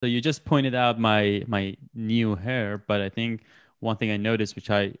So you just pointed out my new hair, but I think one thing I noticed,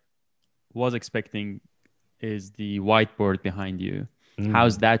 which I was expecting, is the whiteboard behind you.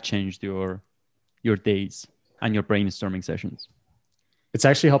 How's Mm. that changed your days and your brainstorming sessions? It's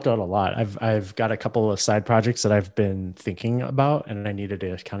actually helped out a lot. I've got a couple of side projects that I've been thinking about, and I needed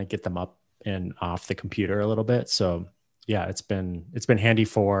to kind of get them up and off the computer a little bit. So yeah, it's been handy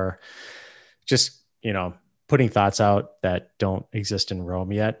for just, putting thoughts out that don't exist in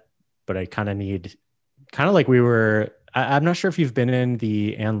Rome yet, but I kind of need, kind of like we were. I'm not sure if you've been in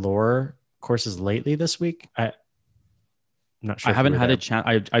the Anne Lore courses lately this week. I'm not I sure if you haven't were had a there.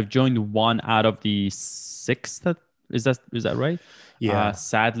 chance. I've joined one out of the six. That is that right? Yeah.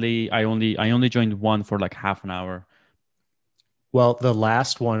 Sadly, I only joined one for like half an hour. Well, the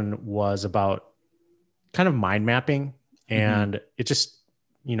last one was about kind of mind mapping, Hmm. and it just,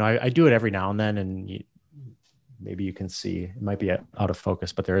 I do it every now and then, and maybe you can see it might be out of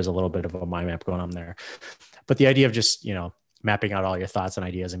focus, but there is a little bit of a mind map going on there. But the idea of just, mapping out all your thoughts and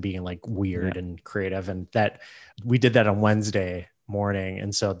ideas and being like Yeah, weird and creative, and that we did that on Wednesday morning,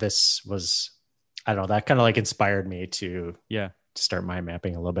 and so this was, I don't know, that kind of like inspired me to yeah. start mind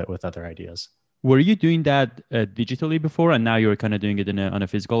mapping a little bit with other ideas. Were you doing that digitally before, and now you're kind of doing it in on a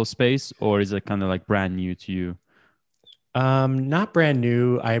physical space, or is it kind of like brand new to you? Not brand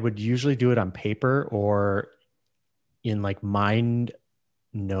new. I would usually do it on paper or in like Mind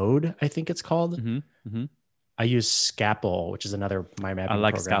Node, I think it's called. Hmm. Hmm. I use Scapple, which is another mind I mapping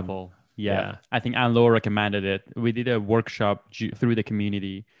like program. Scalpel. Yeah, Yeah. I think Anne Laura recommended it. We did a workshop through the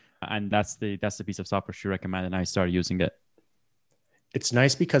community, and that's the piece of software she recommended, and I started using it. It's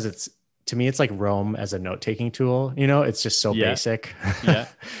nice because to me, it's like Rome as a note taking tool. It's just so Yeah, basic. yeah,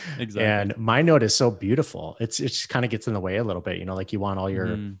 exactly. And my note is so beautiful. It just kind of gets in the way a little bit, like you want all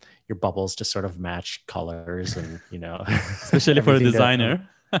Hmm. your bubbles to sort of match colors and, Especially for a everything designer.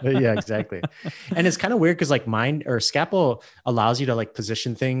 yeah, exactly. And it's kind of weird because like mine or Scapple allows you to like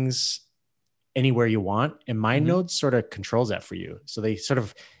position things anywhere you want. And Mind Hmm. Node sort of controls that for you. So they sort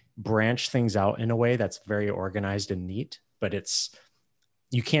of branch things out in a way that's very organized and neat, but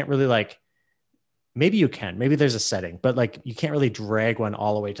you can't really like, maybe you can, maybe there's a setting, but like you can't really drag one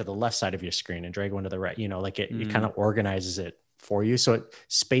all the way to the left side of your screen and drag one to the right, like it kind Mm. of organizes it for you. So it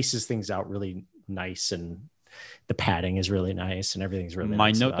spaces things out really nice, and the padding is really nice and everything's really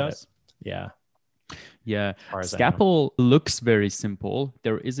My nice note about it. does. Yeah. As Yeah, far as I know. Scapple looks very simple.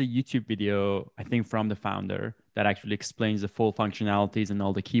 There is a YouTube video, I think, from the founder that actually explains the full functionalities and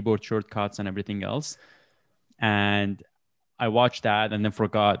all the keyboard shortcuts and everything else. And I watched that and then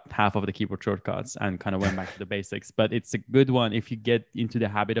forgot half of the keyboard shortcuts and kind of went back to the basics. But it's a good one. If you get into the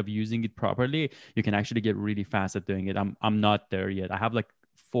habit of using it properly, you can actually get really fast at doing it. I'm not there yet. I have like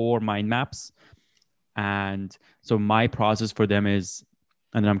four mind maps. And so my process for them is,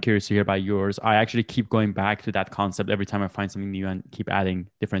 and I'm curious to hear about yours. I actually keep going back to that concept every time I find something new and keep adding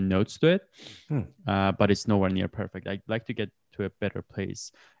different notes to it. Hmm. But it's nowhere near perfect. I'd like to get to a better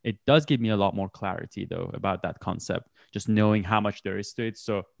place. It does give me a lot more clarity, though, about that concept, just knowing how much there is to it.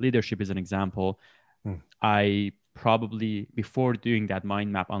 So, leadership is an example. Hmm. I probably, before doing that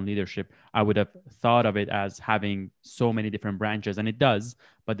mind map on leadership, I would have thought of it as having so many different branches, and it does.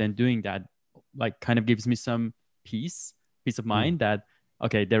 But then doing that, like, kind of gives me some peace of Hmm. mind that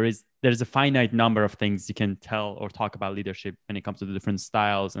okay, there's a finite number of things you can tell or talk about leadership when it comes to the different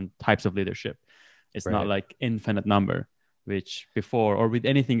styles and types of leadership. It's not Right. like infinite number, which before or with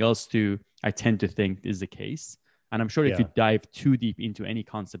anything else too, I tend to think is the case. And I'm sure if you Yeah. dive too deep into any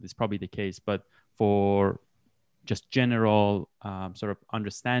concept, it's probably the case. But for just general sort of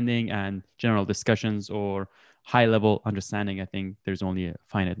understanding and general discussions or high level understanding, I think there's only a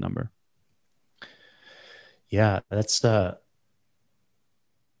finite number. Yeah.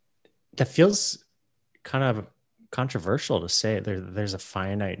 That feels kind of controversial to say. There's a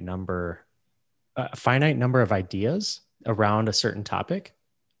finite number of ideas around a certain topic.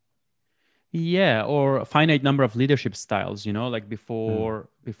 Yeah, or a finite number of leadership styles, like Hmm.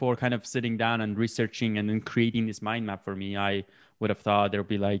 before kind of sitting down and researching and then creating this mind map for me, I would have thought there'd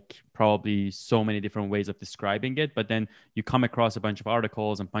be like probably so many different ways of describing it. But then you come across a bunch of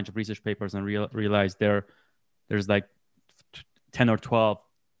articles and a bunch of research papers and realize there's like 10 or 12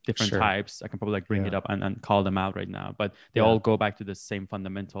 different Sure. types. I can probably like bring it Yeah. up and call them out right now, but they Yeah. all go back to the same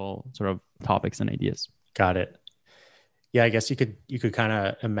fundamental sort of topics and ideas. Got it. Yeah, I guess you could kind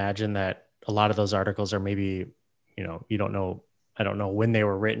of imagine that a lot of those articles are maybe, you don't know, I don't know when they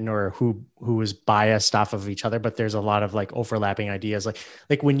were written or who was biased off of each other, but there's a lot of like overlapping ideas.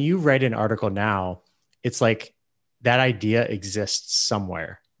 Like when you write an article now, it's like that idea exists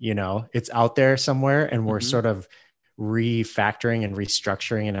somewhere, it's out there somewhere, and we're Hmm. sort of refactoring and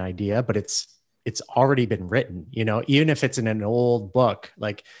restructuring an idea, but it's already been written, you know, even if it's in an old book.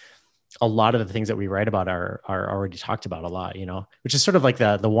 Like a lot of the things that we write about are already talked about a lot, you know, which is sort of like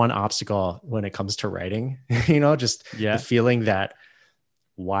the one obstacle when it comes to writing, you know, just the Yeah. feeling that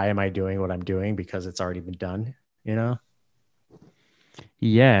why am I doing what I'm doing because it's already been done, you know?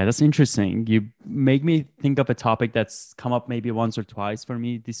 Yeah, that's interesting. You make me think of a topic that's come up maybe once or twice for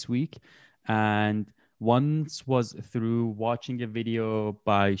me this week. And once was through watching a video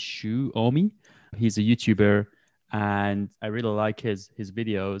by Shu Omi. He's a YouTuber and I really like his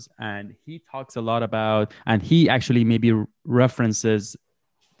videos. And he talks a lot about, and he actually maybe references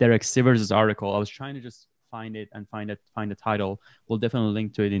Derek Sivers' article. I was trying to just find it and find the title. We'll definitely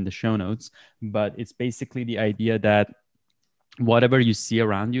link to it in the show notes. But it's basically the idea that whatever you see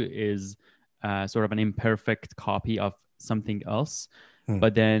around you is sort of an imperfect copy of something else. Hmm.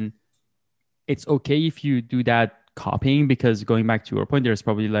 But then it's okay if you do that copying, because going back to your point, there's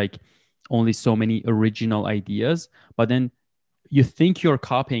probably like only so many original ideas. But then you think you're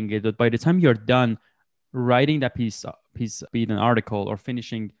copying it, but by the time you're done writing that piece, be it an article or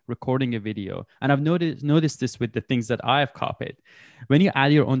finishing recording a video, and I've noticed this with the things that I've copied, when you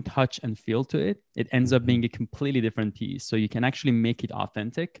add your own touch and feel to it, it ends up being a completely different piece. So you can actually make it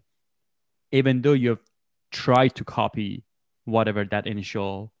authentic, even though you've tried to copy whatever that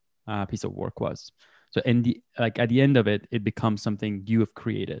initial piece of work was. So in the like at the end of it, it becomes something you have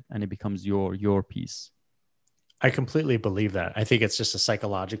created, and it becomes your piece. I completely believe that. I think it's just a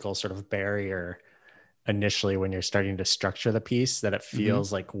psychological sort of barrier initially when you're starting to structure the piece, that it Mm-hmm.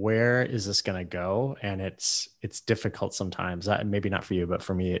 feels like, where is this going to go? And it's difficult sometimes. Maybe not for you, but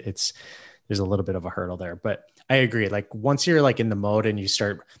for me, there's a little bit of a hurdle there. But I agree. Like once you're like in the mode and you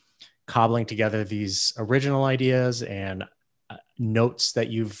start cobbling together these original ideas and notes that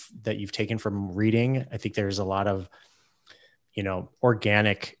you've taken from reading, I think there's a lot of, you know,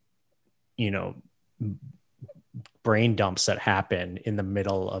 organic, you know, brain dumps that happen in the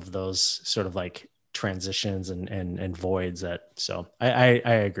middle of those sort of like transitions and voids. That so I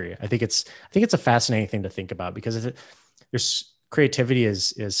agree. I think it's a fascinating thing to think about, because there's creativity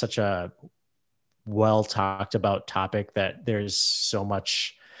is such a well talked about topic that there's so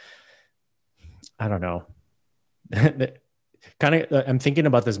much, I don't know. Kind of, I'm thinking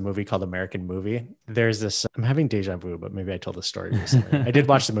about this movie called American Movie. There's this, I'm having deja vu, but maybe I told the story recently. I did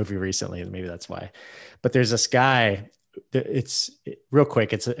watch the movie recently, and maybe that's why. But there's this guy. Real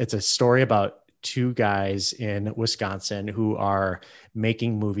quick. It's a story about two guys in Wisconsin who are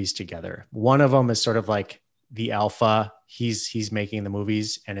making movies together. One of them is sort of like the alpha. He's making the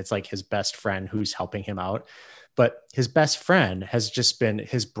movies, and it's like his best friend who's helping him out. But his best friend has just been,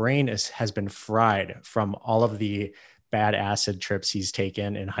 his brain has been fried from all of the bad acid trips he's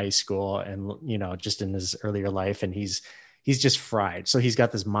taken in high school and, you know, just in his earlier life. And he's just fried. So he's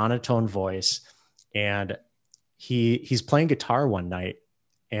got this monotone voice, and he's playing guitar one night,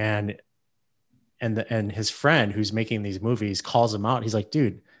 and and his friend who's making these movies calls him out. He's like,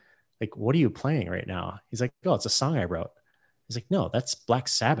 dude, like, what are you playing right now? He's like, oh, it's a song I wrote. He's like, no, that's Black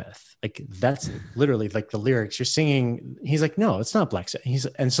Sabbath. Like, that's literally like the lyrics you're singing. He's like, no, it's not Black Sabbath.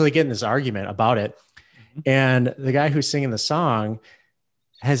 And so they get in this argument about it. And the guy who's singing the song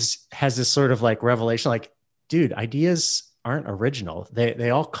has this sort of like revelation, like, dude, ideas aren't original. They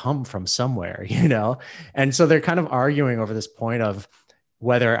all come from somewhere, you know? And so they're kind of arguing over this point of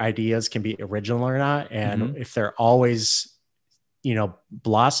whether ideas can be original or not, and Mm-hmm. if they're always, you know,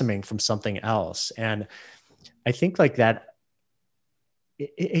 blossoming from something else. And I think like that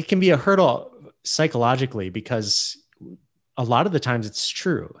it can be a hurdle psychologically, because a lot of the times it's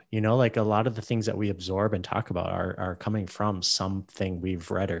true, you know, like a lot of the things that we absorb and talk about are coming from something we've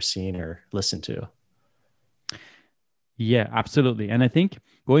read or seen or listened to. Yeah, absolutely. And I think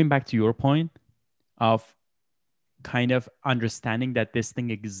going back to your point of kind of understanding that this thing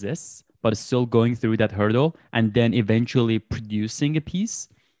exists, but still going through that hurdle and then eventually producing a piece,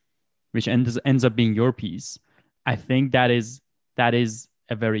 which ends up being your piece. I think that is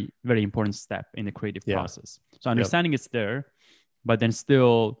a very, very important step in the creative Yeah. process. So Yep. understanding it's there, but then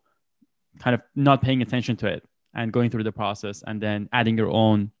still kind of not paying attention to it and going through the process and then adding your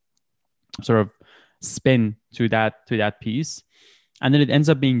own sort of spin to that piece, and then it ends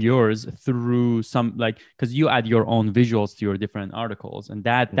up being yours through some, like, because you add your own visuals to your different articles, and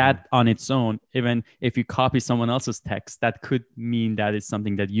that Mhm. that on its own, even if you copy someone else's text, that could mean that it's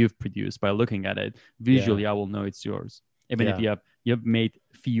something that you've produced. By looking at it Yeah. visually, I will know it's yours, even if Yeah, you have made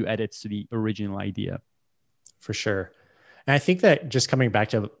few edits to the original idea. for sure. And I think that just coming back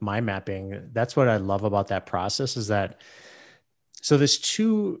to mind mapping, that's what I love about that process, is that so there's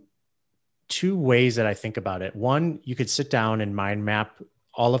two ways that I think about it. One, you could sit down and mind map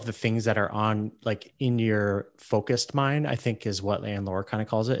all of the things that are on like in your focused mind, I think is what Anne Laura kind of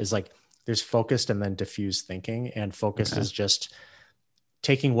calls it, is like there's focused and then diffuse thinking. And focused Okay. is just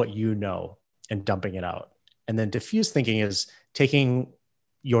taking what you know and dumping it out. And then diffuse thinking is taking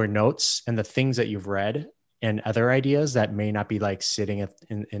your notes and the things that you've read and other ideas that may not be like sitting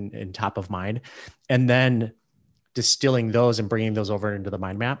in top of mind, and then distilling those and bringing those over into the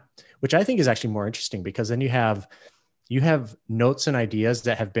mind map, which I think is actually more interesting because then you have notes and ideas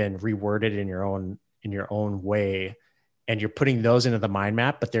that have been reworded in your own way, and you're putting those into the mind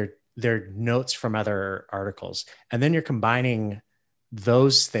map, but they're notes from other articles, and then you're combining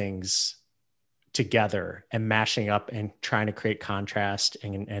those things together and mashing up and trying to create contrast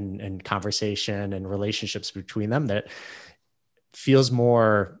and conversation and relationships between them that feels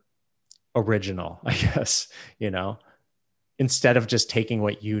more original, I guess, instead of just taking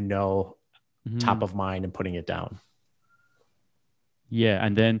what top of mind and putting it down. Yeah,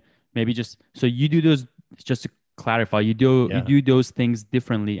 and then maybe just so you do those, just to clarify, you Yeah. do those things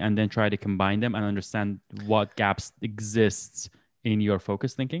differently and then try to combine them and understand what gaps exists in your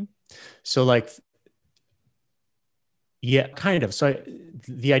focus thinking. So like, yeah, kind of. So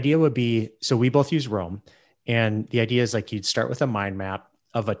the idea would be, so we both use Roam, and the idea is like you'd start with a mind map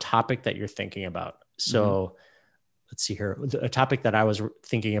of a topic that you're thinking about. So let's see here. A topic that I was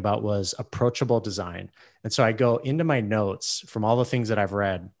thinking about was approachable design. And so I go into my notes from all the things that I've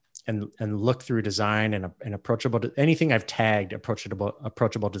read and look through design and approachable, anything I've tagged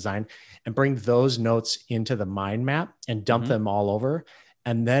approachable design, and bring those notes into the mind map and dump them all over.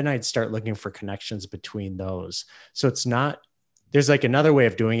 And then I'd start looking for connections between those. So there's like another way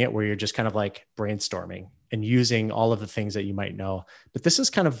of doing it where you're just kind of like brainstorming and using all of the things that you might know. But this is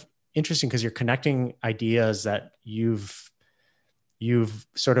kind of interesting because you're connecting ideas that you've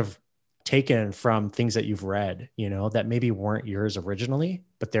sort of taken from things that you've read, that maybe weren't yours originally,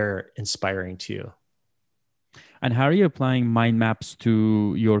 but they're inspiring to you. And how are you applying mind maps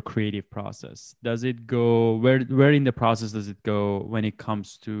to your creative process? Does it go where in the process does it go when it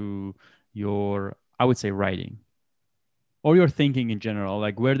comes to your, I would say, writing or your thinking in general?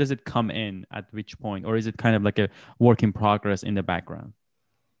 Like, where does it come in at which point, or is it kind of like a work in progress in the background?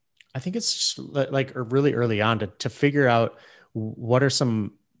 I think it's just like really early on to figure out what are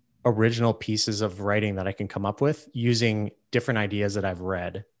some original pieces of writing that I can come up with using different ideas that I've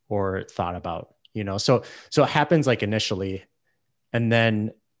read or thought about, so it happens like initially, and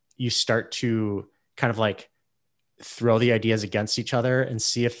then you start to kind of like throw the ideas against each other and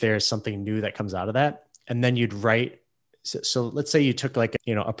see if there's something new that comes out of that. And then you'd write. So let's say you took like,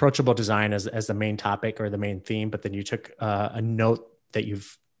 approachable design as the main topic or the main theme, but then you took a note that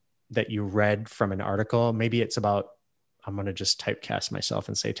you read from an article. Maybe it's about, I'm going to just typecast myself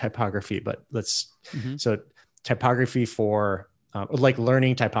and say typography, but so typography for like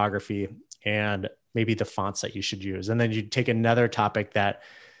learning typography and maybe the fonts that you should use. And then you take another topic that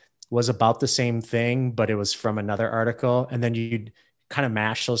was about the same thing, but it was from another article. And then you'd kind of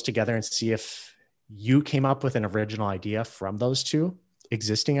mash those together and see if you came up with an original idea from those two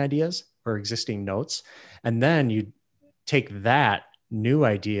existing ideas or existing notes. And then you take that new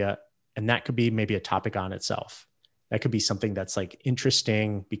idea, and that could be maybe a topic on itself. That could be something that's like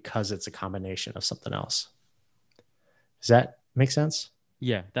interesting because it's a combination of something else. Does that make sense?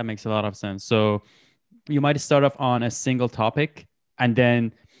 Yeah, that makes a lot of sense. So you might start off on a single topic, and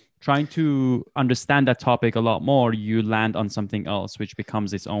then trying to understand that topic a lot more, you land on something else, which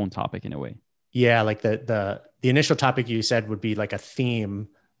becomes its own topic in a way. Yeah, like the initial topic you said would be like a theme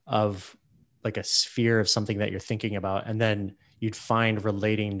of like a sphere of something that you're thinking about, and then you'd find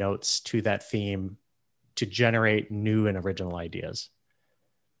relating notes to that theme to generate new and original ideas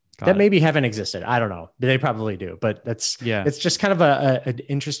that maybe haven't existed. I don't know. They probably do, but it's just kind of an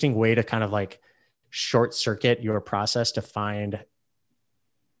interesting way to kind of like short circuit your process to find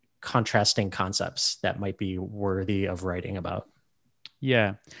contrasting concepts that might be worthy of writing about.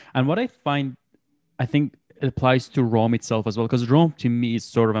 Yeah. And what I find, I think it applies to Roam itself as well, because Roam to me is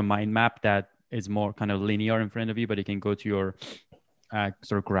sort of a mind map that is more kind of linear in front of you, but you can go to your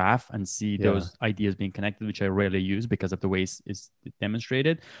sort of graph and see those ideas being connected, which I rarely use because of the way it's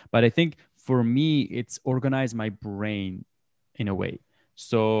demonstrated. But I think for me, it's organized my brain in a way.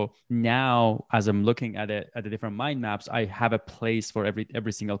 So now, as I'm looking at the different mind maps, I have a place for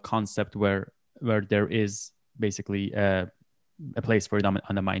every single concept where there is basically a place for it on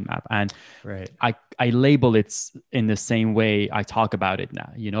the mind map. And Right. I label it in the same way I talk about it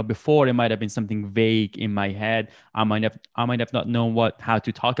now. Before it might have been something vague in my head. I might have not known how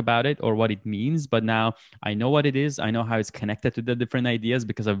to talk about it or what it means, but now I know what it is. I know how it's connected to the different ideas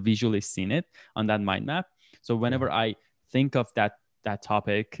because I've visually seen it on that mind map. So whenever I think of that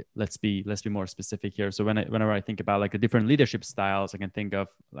topic, let's be more specific here. So whenever I think about like the different leadership styles, I can think of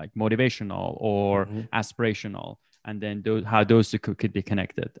like motivational or aspirational, and then how those two could be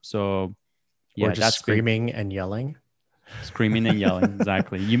connected. So yeah, or just that's screaming and yelling. Screaming and yelling.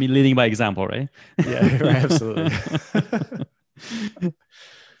 Exactly. You mean leading by example, right? Yeah, right, absolutely.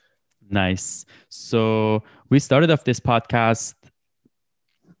 Nice. So we started off this podcast.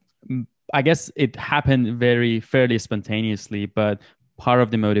 I guess it happened fairly spontaneously, but part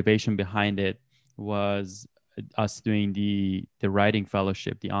of the motivation behind it was us doing the writing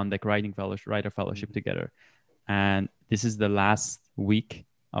fellowship, the On Deck writing fellowship, writer fellowship together. And this is the last week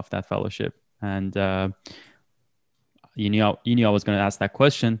of that fellowship. And you knew I was going to ask that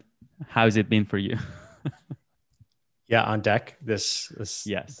question. How has it been for you? Yeah, On Deck this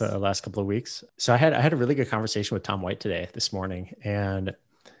yes, the last couple of weeks. So I had a really good conversation with Tom White this morning, and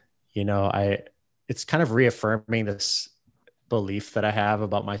it's kind of reaffirming this belief that I have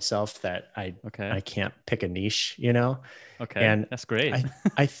about myself that I can't pick a niche, Okay, and that's great.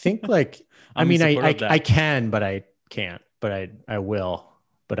 I think like I mean I can, but I can't, but I will,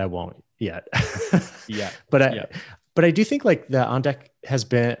 but I won't yet. Yeah, but I do think like the On Deck has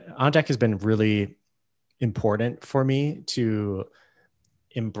been really important for me to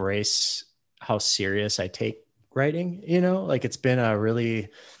embrace how serious I take writing. Like it's been a really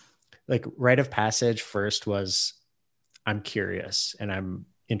like rite of passage. First was I'm curious and I'm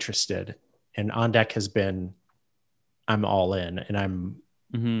interested, and On Deck has been I'm all in, and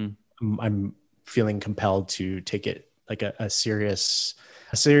I'm feeling compelled to take it like a serious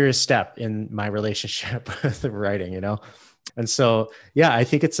step in my relationship with the writing, And so, yeah, I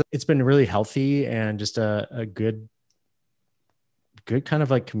think it's been really healthy and just a good kind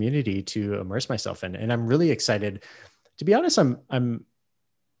of like community to immerse myself in. And I'm really excited. To be honest,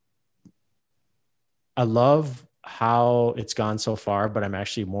 I love how it's gone so far, but I'm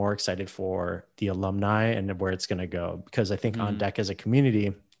actually more excited for the alumni and where it's going to go, because I think On Deck as a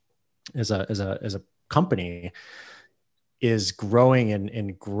community, as a company, is growing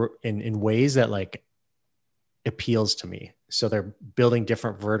in ways that like appeals to me. So they're building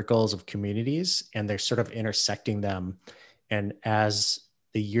different verticals of communities and they're sort of intersecting them. And as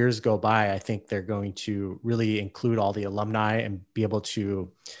the years go by, I think they're going to really include all the alumni and be able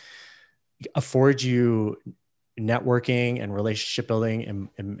to afford you networking and relationship building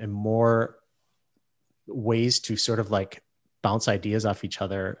and more ways to sort of like bounce ideas off each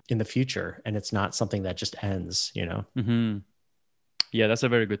other in the future. And it's not something that just ends, Mm-hmm. Yeah, that's a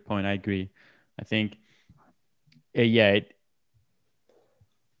very good point. I agree. I think, it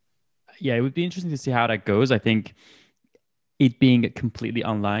would be interesting to see how that goes. I think it being completely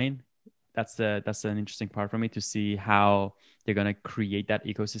online, that's an interesting part for me to see how they're going to create that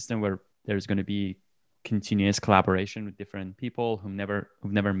ecosystem where there's going to be continuous collaboration with different people who've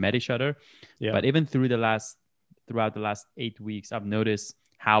never met each other. Yeah. But even throughout the last 8 weeks, I've noticed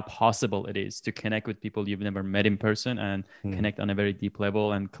how possible it is to connect with people you've never met in person and connect on a very deep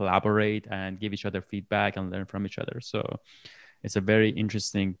level and collaborate and give each other feedback and learn from each other. So it's a very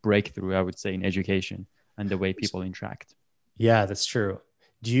interesting breakthrough, I would say, in education and the way people interact. Yeah, that's true.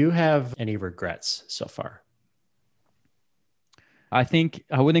 Do you have any regrets so far? I think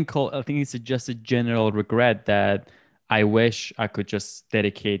it's just a general regret that I wish I could just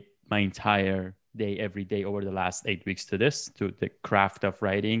dedicate my entire day every day over the last 8 weeks to the craft of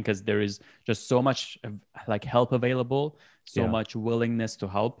writing, because there is just so much like help available, so much willingness to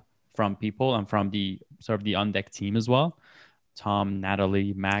help from people and from the sort of the On Deck team as well. Tom,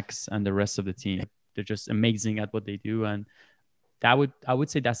 Natalie, Max, and the rest of the team, they're just amazing at what they do. And I would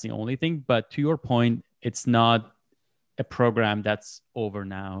say that's the only thing. But to your point, it's not a program that's over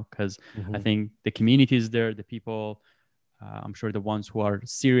now, because I think the community is there, the people, I'm sure the ones who are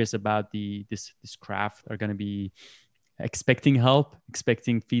serious about this craft are going to be expecting help,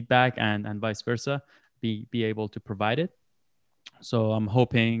 expecting feedback, and vice versa, be able to provide it. So I'm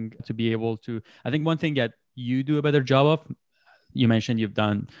hoping to be able to, I think one thing that you do a better job of, you mentioned you've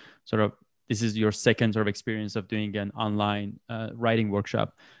done sort of, this is your second sort of experience of doing an online writing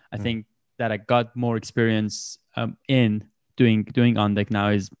workshop. I think that I got more experience in doing On Deck now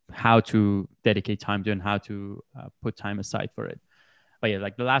is how to dedicate time to and how to put time aside for it. But yeah,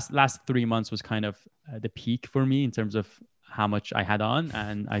 like the last 3 months was kind of the peak for me in terms of how much I had on,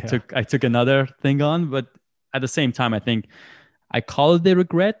 and I took another thing on. But at the same time, I think I call it a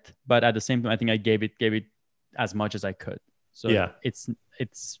regret, but at the same time, I think I gave it as much as I could. So Yeah.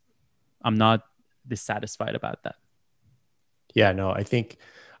 it's I'm not dissatisfied about that. Yeah, no, I think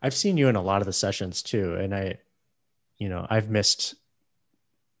I've seen you in a lot of the sessions too. And I've missed,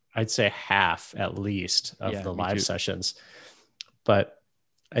 I'd say half at least of Yeah, the me live too. sessions, but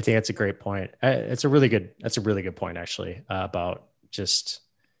I think that's a great point. That's a really good point actually, about just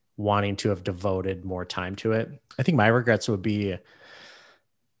wanting to have devoted more time to it. I think my regrets would be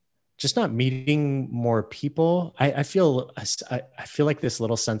just not meeting more people. I feel like this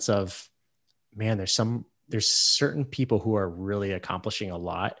little sense of, man, there's certain people who are really accomplishing a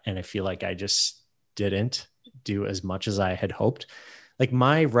lot, and I feel like I just didn't do as much as I had hoped. Like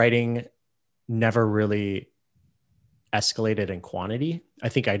my writing never really escalated in quantity. I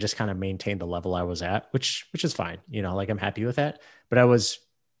think I just kind of maintained the level I was at, which is fine. Like I'm happy with that. But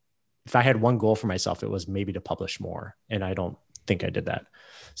if I had one goal for myself, it was maybe to publish more, and I don't think I did that.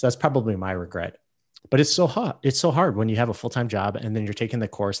 So that's probably my regret. But it's so hard. It's so hard when you have a full-time job and then you're taking the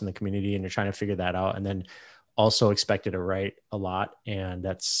course in the community and you're trying to figure that out, and then also expected to write a lot. And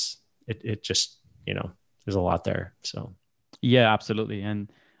that's it. It just, there's a lot there. So Yeah, absolutely.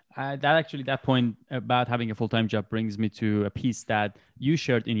 And that point about having a full time job brings me to a piece that you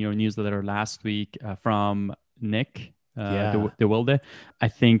shared in your newsletter last week from Nick yeah. De Wilde, I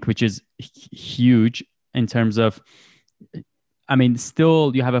think, which is huge in terms of. I mean,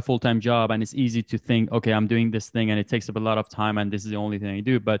 still, you have a full time job, and it's easy to think, okay, I'm doing this thing, and it takes up a lot of time, and this is the only thing I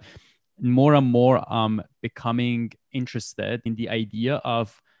do. But more and more, becoming interested in the idea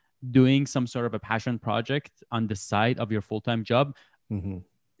of doing some sort of a passion project on the side of your full time job, Mm-hmm.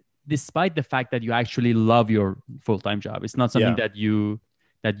 despite the fact that you actually love your full-time job. It's not something Yeah.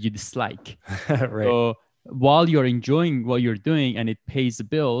 that you dislike. Right. So while you're enjoying what you're doing and it pays the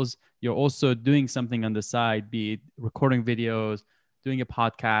bills, you're also doing something on the side, be it recording videos, doing a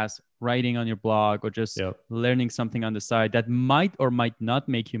podcast, writing on your blog, or just Yep. learning something on the side that might or might not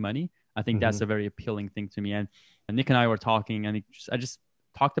make you money. I think Mm-hmm. that's a very appealing thing to me. And Nick and I were talking, and I just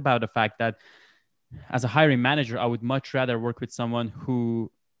talked about the fact that as a hiring manager, I would much rather work with someone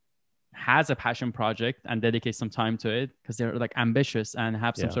who has a passion project and dedicate some time to it because they're like ambitious and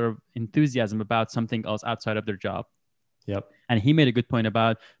have some Yeah. sort of enthusiasm about something else outside of their job. Yep. And he made a good point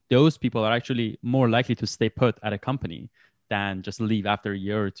about those people are actually more likely to stay put at a company than just leave after a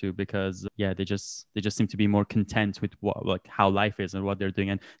year or two, because they just seem to be more content with what, like, how life is and what they're doing.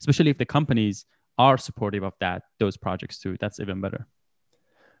 And especially if the companies are supportive of those projects too, that's even better.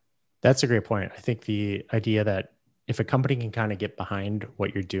 That's a great point. I think the idea that if a company can kind of get behind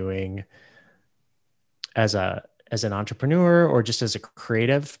what you're doing as an entrepreneur or just as a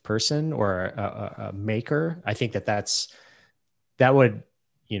creative person or a maker, I think that would,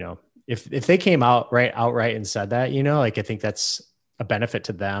 if they came outright and said that, like, I think that's a benefit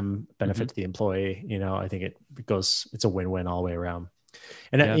to them, benefit to the employee. I think it's a win-win all the way around.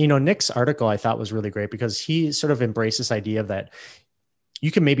 And, Yeah. Nick's article I thought was really great because he sort of embraced this idea of that you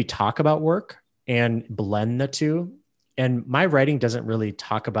can maybe talk about work and blend the two. And my writing doesn't really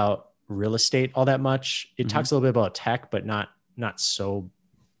talk about real estate all that much. It talks a little bit about tech, but not so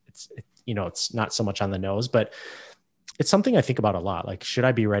it's not so much on the nose, but it's something I think about a lot. Like, should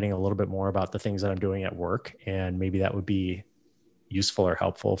I be writing a little bit more about the things that I'm doing at work? And maybe that would be useful or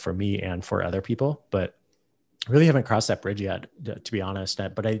helpful for me and for other people, but I really haven't crossed that bridge yet, to be honest.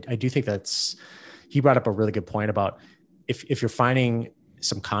 But I do think he brought up a really good point about if you're finding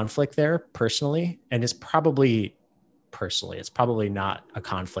some conflict there personally, and it's probably not a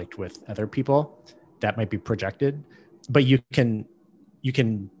conflict with other people that might be projected, but you can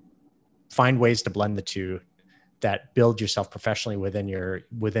find ways to blend the two that build yourself professionally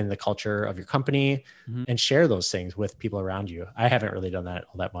within the culture of your company, and share those things with people around you. I haven't really done that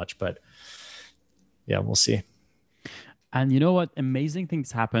all that much, but yeah, we'll see. And you know what? Amazing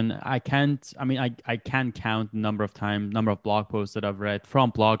things happen. I can count the number of blog posts that I've read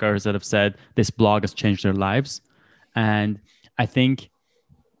from bloggers that have said this blog has changed their lives. And I think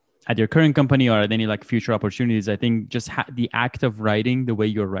at your current company or at any like future opportunities, I think just the act of writing the way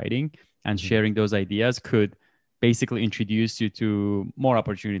you're writing and sharing those ideas could basically introduce you to more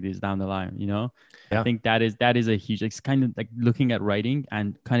opportunities down the line. Yeah. I think that is a huge, it's kind of like looking at writing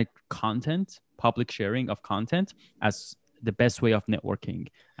and kind of public sharing of content as the best way of networking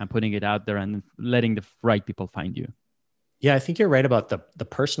and putting it out there and letting the right people find you. Yeah, I think you're right about the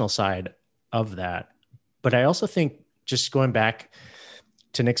personal side of that. But I also think, just going back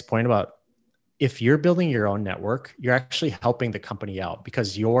to Nick's point about, if you're building your own network, you're actually helping the company out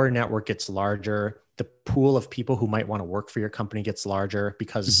because your network gets larger. The pool of people who might want to work for your company gets larger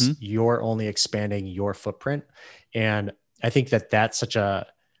because you're only expanding your footprint. And I think that that's such a,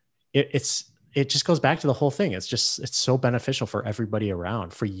 it just goes back to the whole thing. It's so beneficial for everybody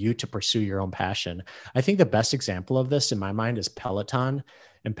around, for you to pursue your own passion. I think the best example of this in my mind is Peloton.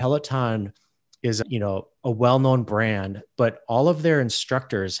 And Peloton is, a well-known brand, but all of their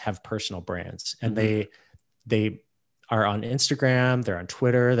instructors have personal brands, and they are on Instagram, they're on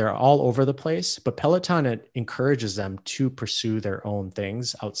Twitter, they're all over the place. But Peloton, it encourages them to pursue their own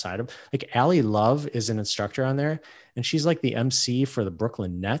things outside of, like, Allie Love is an instructor on there, and she's like the MC for the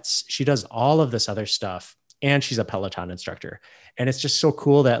Brooklyn Nets. She does all of this other stuff, and she's a Peloton instructor. And it's just so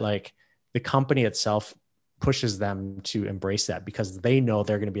cool that, like, the company itself pushes them to embrace that, because they know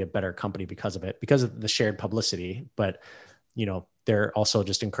they're going to be a better company because of it, because of the shared publicity. But, they're also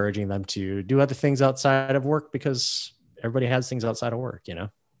just encouraging them to do other things outside of work, because everybody has things outside of work,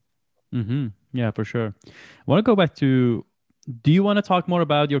 Yeah, for sure. I want to go back to, do you want to talk more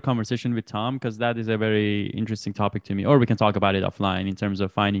about your conversation with Tom? Because that is a very interesting topic to me. Or we can talk about it offline in terms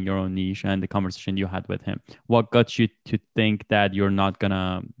of finding your own niche and the conversation you had with him. What got you to think that you're not going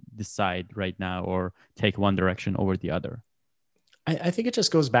to decide right now or take one direction over the other? I think it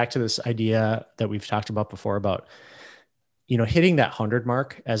just goes back to this idea that we've talked about before about, hitting that 100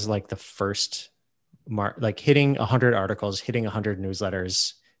 mark as like the first mark, like hitting 100 articles, hitting 100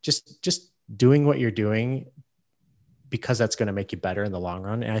 newsletters, just doing what you're doing, because that's going to make you better in the long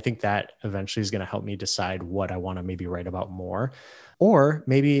run. And I think that eventually is going to help me decide what I want to maybe write about more. Or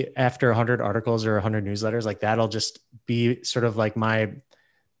maybe after 100 articles or 100 newsletters, like, that'll just be sort of like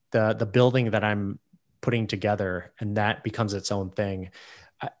the building that I'm putting together, and that becomes its own thing.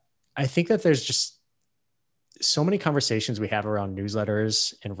 I think that there's just so many conversations we have around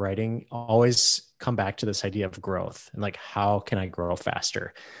newsletters and writing always come back to this idea of growth and, like, how can I grow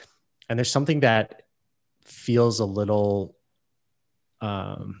faster? And there's something that feels a little,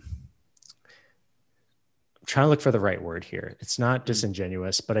 I'm trying to look for the right word here. It's not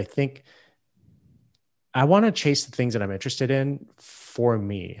disingenuous, but I think I want to chase the things that I'm interested in for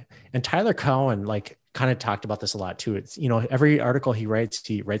me. And Tyler Cowen, like, kind of talked about this a lot too. It's, every article he writes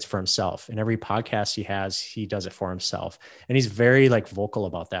for himself, and every podcast he has, he does it for himself. And he's very, like, vocal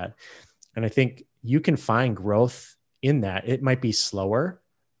about that. And I think you can find growth in that. It might be slower,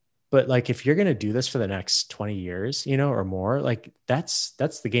 but, like, if you're going to do this for the next 20 years, or more, like, that's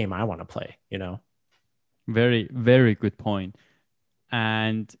the game I want to play, Very, very good point.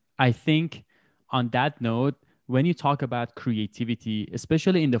 And I think on that note, when you talk about creativity,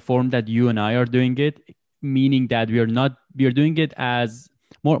 especially in the form that you and I are doing it, meaning that we are doing it as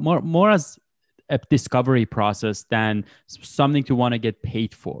more as a discovery process than something to want to get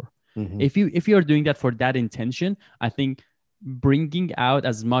paid for. Mm-hmm. If you're doing that for that intention, I think bringing out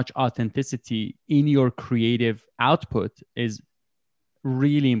as much authenticity in your creative output is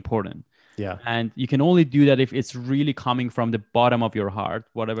really important. Yeah. And you can only do that if it's really coming from the bottom of your heart,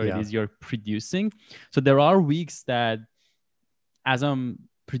 whatever Yeah. it is you're producing. So there are weeks that, as I'm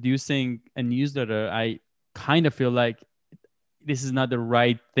producing a newsletter, I kind of feel like this is not the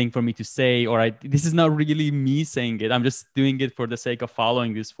right thing for me to say, or this is not really me saying it. I'm just doing it for the sake of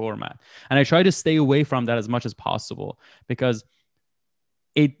following this format. And I try to stay away from that as much as possible, because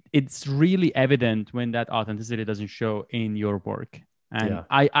it's really evident when that authenticity doesn't show in your work. And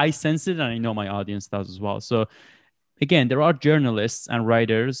I sense it, and I know my audience does as well. So again, there are journalists and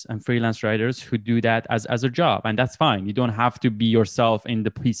writers and freelance writers who do that as a job, and that's fine. You don't have to be yourself in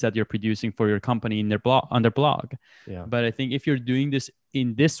the piece that you're producing for your company in their blog, on their blog. Yeah. But I think if you're doing this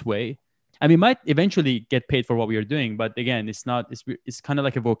in this way, I mean, might eventually get paid for what we are doing, but again, it's kind of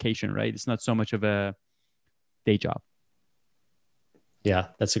like a vocation, right? It's not so much of a day job. Yeah,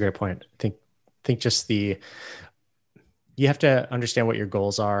 that's a great point. I think just you have to understand what your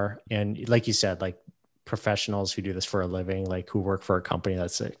goals are. And like you said, like, professionals who do this for a living, like, who work for a company,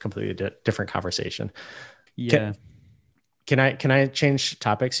 that's a completely different conversation. Yeah. Can I change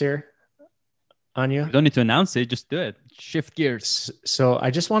topics here on you? You don't need to announce it. Just do it. Shift gears. So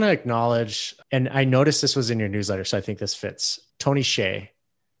I just want to acknowledge, and I noticed this was in your newsletter, so I think this fits. Tony Hsieh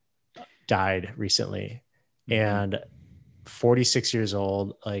died recently, and 46 years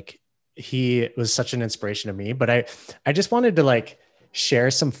old. Like, he was such an inspiration to me, but I just wanted to, like, share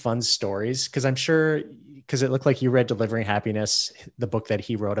some fun stories, because I'm sure, because it looked like you read Delivering Happiness, the book that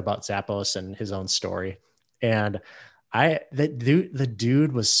he wrote about Zappos and his own story. And the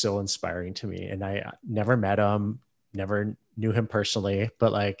dude was so inspiring to me, and I never met him, never knew him personally,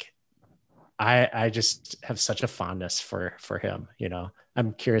 but, like, I just have such a fondness for him.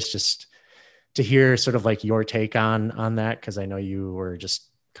 I'm curious just to hear sort of like your take on that, because I know you were just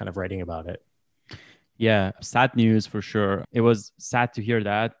kind of writing about it. Yeah, sad news for sure. It was sad to hear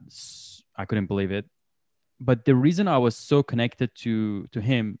that. I couldn't believe it. but the reason I was so connected to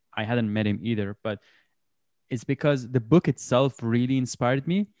him, I hadn't met him either, but it's because the book itself really inspired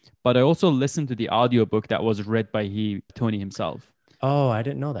me. But I also listened to the audiobook that was read by Tony himself. Oh, I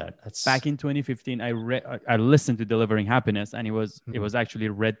didn't know that. That's Back in 2015, I listened to Delivering Happiness, and it Mhm. was actually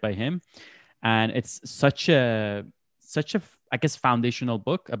read by him. And it's such a I guess foundational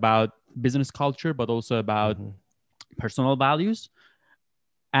book about business culture, but also about Mhm. personal values.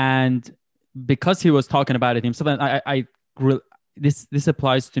 And because he was talking about it himself, and this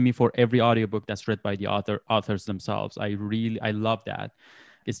applies to me for every audiobook that's read by the authors themselves. I love that.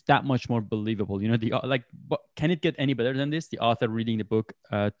 It's that much more believable. Can it get any better than this? The author reading the book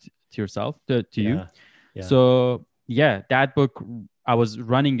to yourself, to you. Yeah. Yeah. So yeah, that book, I was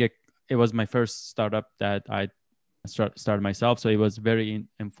running it was my first startup that I started myself. So it was very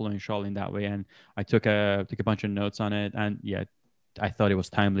influential in that way. And I took a bunch of notes on it. And yeah, I thought it was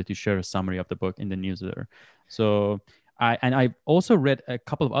timely to share a summary of the book in the newsletter. So I also read a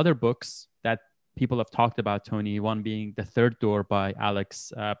couple of other books that people have talked about, Tony. One being The Third Door by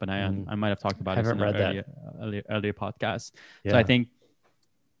Alex Banayan. I might have talked about it Haven't in an read that. earlier podcast. So I Yeah. think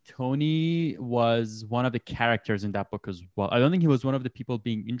Tony was one of the characters in that book as well. I don't think he was one of the people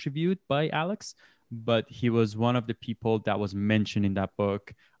being interviewed by Alex, but he was one of the people that was mentioned in that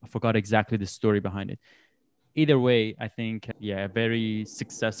book. I forgot exactly the story behind it. Either way, I think, yeah, a very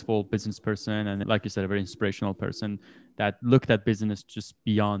successful business person. And like you said, a very inspirational person that looked at business just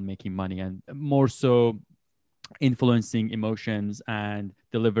beyond making money and more so influencing emotions and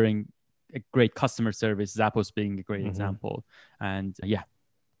delivering a great customer service. Zappos being a great Mhm. example. And yeah,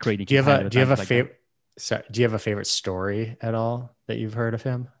 creating Do you have competitive a do you have advantage a like that. favorite do you have a favorite story at all that you've heard of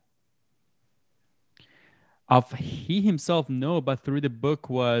him? Of he himself, no, but through the book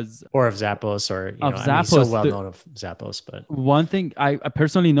was Or of Zappos, or of I mean, he's so Zappos. well known of Zappos, but One thing I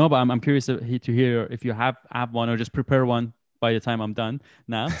personally know, but I'm curious to hear if you have one or just prepare one by the time I'm done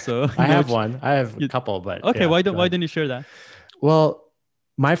now. So I have which one. I have a you, couple, but okay, yeah, go why ahead. don't you share that? Well,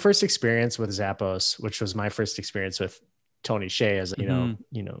 my first experience with Zappos, which was my first experience with Tony Hsieh, as Hmm.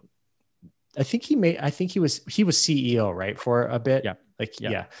 I think he was CEO, right, for a bit. Yeah, Like, yeah.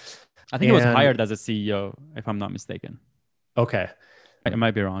 yeah. I think he was And hired as a CEO, if I'm not mistaken. okay. I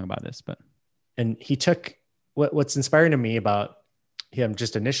might be wrong about this, but And he took what's inspiring to me about him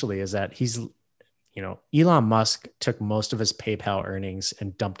just initially is that Elon Musk took most of his PayPal earnings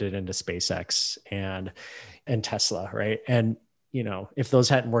and dumped it into SpaceX and Tesla, right? And if those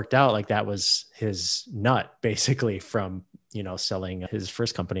hadn't worked out, like, that was his nut basically from selling his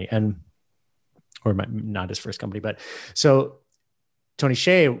first company, not his first company, but so Tony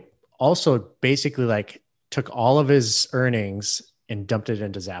Hsieh also basically like took all of his earnings and dumped it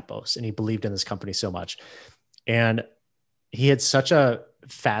into Zappos, and he believed in this company so much. And he had such a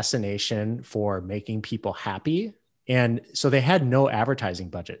fascination for making people happy. And so they had no advertising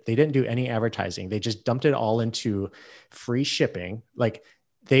budget. They didn't do any advertising. They just dumped it all into free shipping. Like,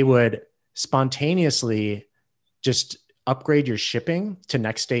 they would spontaneously just upgrade your shipping to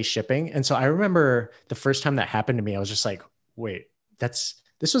next day shipping. And so I remember the first time that happened to me, I was just like, wait, this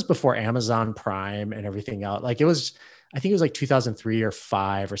was before Amazon Prime and everything else. Like, I think it was like 2003 or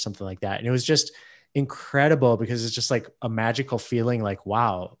 5 or something like that. And it was just incredible because it's just like a magical feeling, like,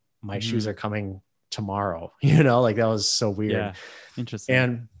 wow, my shoes are coming tomorrow. Like, that was so weird. yeah, interesting.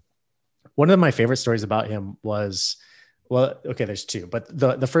 And one of my favorite stories about him was, well, okay, there's two, but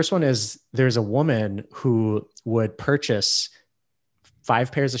the first one is there's a woman who would purchase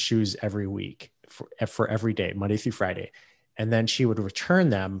 5 pairs of shoes every week for every day, Monday through Friday. And then she would return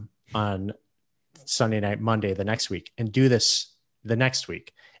them on Sunday night, Monday, the next week, and do this the next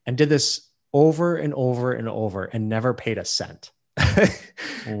week, and did this over and over and over, and never paid a cent.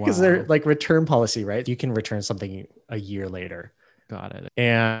 Because they're Wow, like return policy, right? You can return something a year later. got it.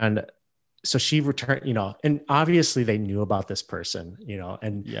 And so she returned, and obviously they knew about this person,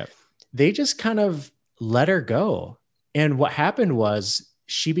 and Yep. they just kind of let her go. And what happened was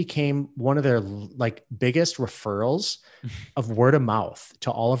she became one of their like biggest referrals of word of mouth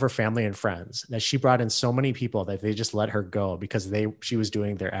to all of her family and friends, that she brought in so many people that they just let her go because she was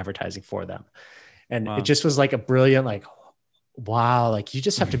doing their advertising for them. And it Wow. just was like a brilliant, like, wow, like, you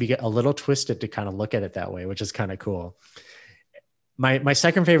just have to be a little twisted to kind of look at it that way, which is kind of cool. My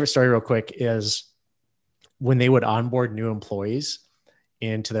second favorite story real quick is when they would onboard new employees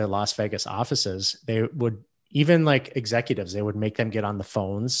into their Las Vegas offices, they would, even like executives, they would make them get on the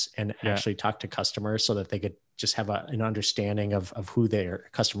phones and Yeah. actually talk to customers so that they could just have an understanding of who their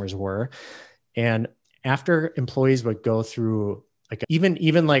customers were. And after employees would go through like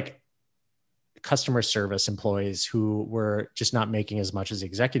even like customer service employees who were just not making as much as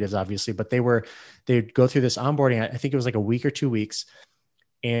executives, obviously, but they'd go through this onboarding. I think it was like a week or 2 weeks.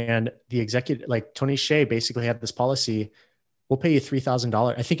 And the executive, like Tony Hsieh, basically had this policy: we'll pay you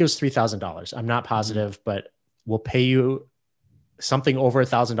 $3,000. I think it was $3,000. I'm not positive, but we'll pay you something over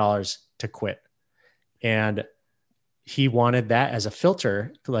 $1,000 to quit. And he wanted that as a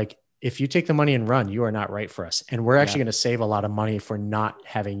filter. Like, if you take the money and run, you are not right for us. And we're actually going to save a lot of money for not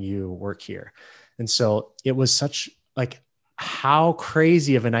having you work here. And so it was such like, how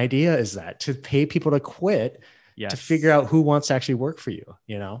crazy of an idea is that, to pay people to quit, to figure out who wants to actually work for you,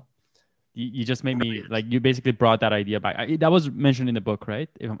 you know? You just made me, like, you basically brought that idea back. That was mentioned in the book, right?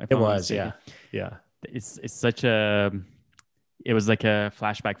 If it was, yeah. It's such a, it was like a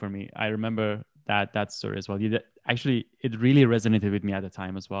flashback for me. I remember that story as well. Actually, it really resonated with me at the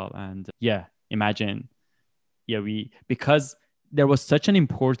time as well. And imagine, because there was such an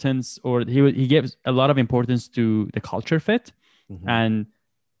importance, or he gave a lot of importance to the culture fit and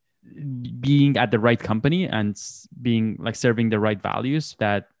being at the right company and being like serving the right values,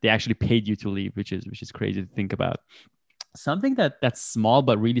 that they actually paid you to leave, which is crazy to think about. Something that's small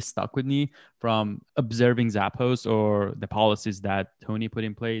but really stuck with me from observing Zappos, or the policies that Tony put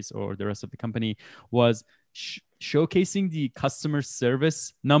in place, or the rest of the company, was showcasing the customer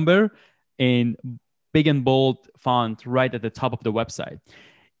service number in big and bold font right at the top of the website.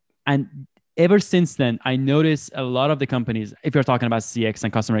 And ever since then, I noticed a lot of the companies, if you're talking about CX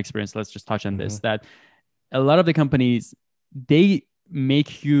and customer experience, let's just touch on this, that a lot of the companies, they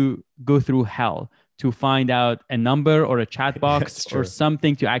make you go through hell to find out a number or a chat box or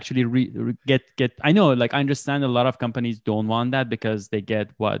something to actually get. I know, like, I understand a lot of companies don't want that, because they get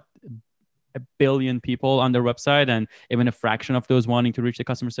 1 billion people on their website, and even a fraction of those wanting to reach the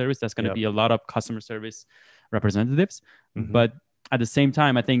customer service, that's going to be a lot of customer service representatives. But at the same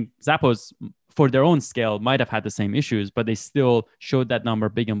time, I think Zappos, for their own scale, might have had the same issues, but they still showed that number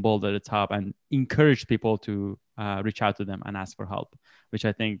big and bold at the top and encouraged people to reach out to them and ask for help, which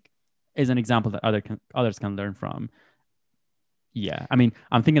I think is an example that others can learn from. Yeah, I mean,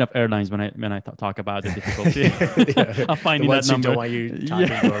 I'm thinking of airlines when I talk about the difficulty of finding that number. Don't want you talking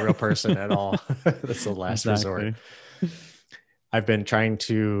to a real person at all. That's the last resort. I've been trying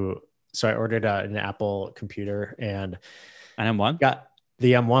to. So I ordered an Apple computer and an M1. Got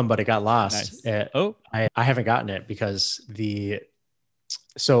the M1, but it got lost. Nice. I haven't gotten it because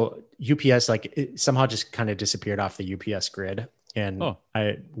so UPS, like, it somehow just kind of disappeared off the UPS grid. And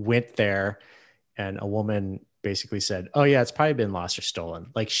I went there, and a woman basically said, "Oh yeah, it's probably been lost or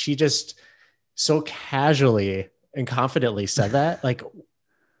stolen." Like, she just so casually and confidently said that. Like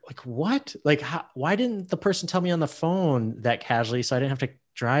what? Like, why didn't the person tell me on the phone that casually, so I didn't have to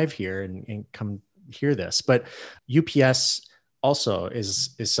drive here and come hear this? But UPS also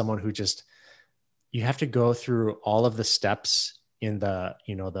is someone who just, you have to go through all of the steps in the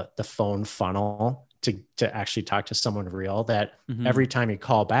phone funnel to actually talk to someone real, that every time you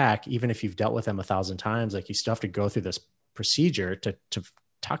call back, even if you've dealt with them 1,000 times, like, you still have to go through this procedure to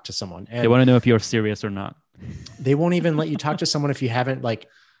talk to someone. And they want to know if you're serious or not. They won't even let you talk to someone if you haven't, like,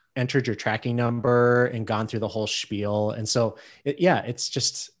 entered your tracking number and gone through the whole spiel. And so it's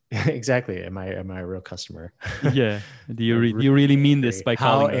just exactly. Am I a real customer? Yeah. Do you really mean this by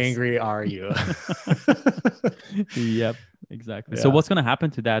calling us? How angry are you? Yep. Exactly. Yeah. So what's going to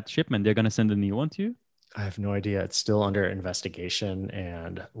happen to that shipment? They're going to send a new one to you? I have no idea. It's still under investigation.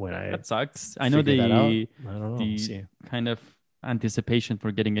 And that sucks. I know the kind of anticipation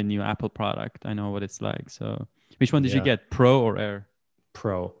for getting a new Apple product. I know what it's like. So which one did you get? Pro or Air?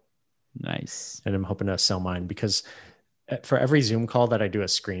 Pro. Nice. And I'm hoping to sell mine, because for every Zoom call that I do a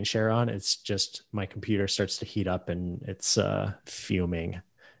screen share on, it's just my computer starts to heat up and it's fuming.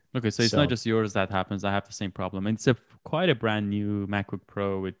 Okay, so it's not just yours that happens. I have the same problem. It's quite a brand new MacBook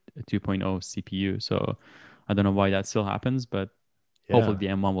Pro with a 2.0 CPU. So I don't know why that still happens, but hopefully the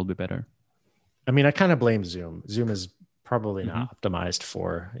M1 will be better. I mean, I kind of blame Zoom. Zoom is probably not optimized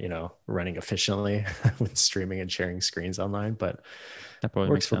for, running efficiently with streaming and sharing screens online, but that probably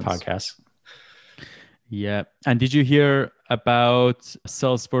works for sense. Podcasts. Yeah. And did you hear about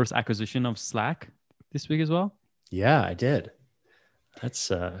Salesforce acquisition of Slack this week as well? Yeah, I did.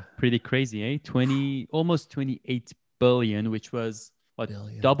 That's pretty crazy, eh? Almost 28 billion, which was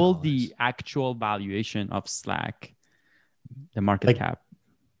double the actual valuation of Slack, the market cap.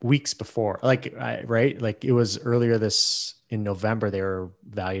 Weeks before, right? Like, it was earlier in November, they were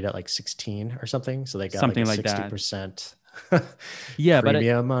valued at like 16 or something. So they got something like 60%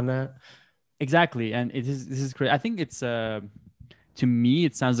 premium on that. Exactly. And this is great. I think it's to me,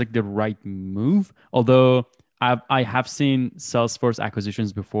 it sounds like the right move. Although I have seen Salesforce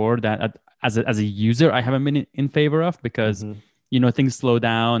acquisitions before that as a user I haven't been in favor of because Mhm. things slow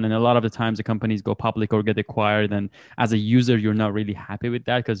down and a lot of the times the companies go public or get acquired, and as a user you're not really happy with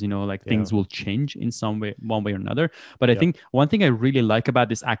that because like Yeah. things will change in some way, one way or another. But I Yep. think one thing I really like about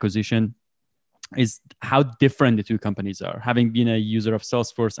this acquisition is how different the two companies are. Having been a user of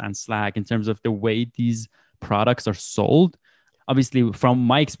Salesforce and Slack in terms of the way these products are sold, obviously from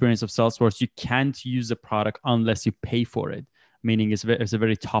my experience of Salesforce, you can't use a product unless you pay for it. Meaning it's a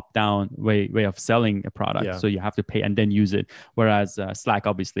very top-down way of selling a product. Yeah. So you have to pay and then use it. Whereas Slack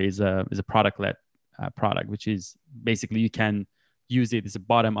obviously is a product-led product, which is basically you can use it as a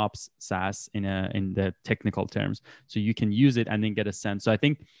bottom-up SaaS in the technical terms. So you can use it and then get a sense. So I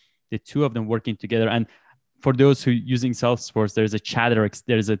think the two of them working together. And for those who using Salesforce,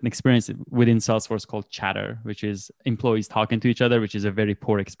 there's an experience within Salesforce called chatter, which is employees talking to each other, which is a very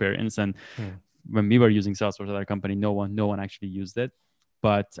poor experience. And Hmm. when we were using Salesforce at our company, no one actually used it.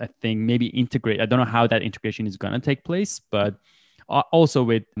 But I think maybe integrate. I don't know how that integration is going to take place, but also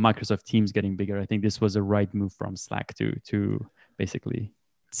with Microsoft Teams getting bigger, I think this was a right move from Slack to basically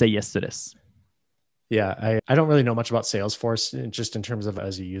say yes to this. Yeah, I don't really know much about Salesforce just in terms of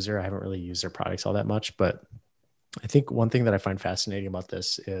as a user. I haven't really used their products all that much, but I think one thing that I find fascinating about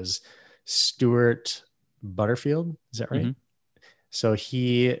this is Stuart Butterfield. Is that right? Mm-hmm. So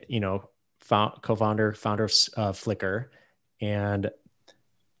he, co-founder, founder of Flickr, and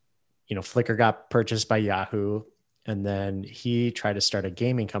Flickr got purchased by Yahoo, and then he tried to start a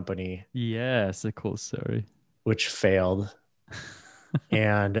gaming company, Yes, a cool story. which failed.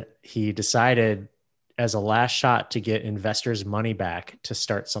 And he decided as a last shot to get investors' money back to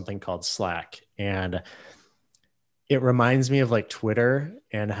start something called Slack. And it reminds me of like Twitter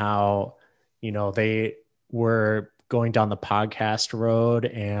and how, they were going down the podcast road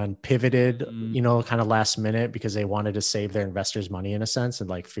and pivoted, Mm, kind of last minute because they wanted to save their investors money in a sense and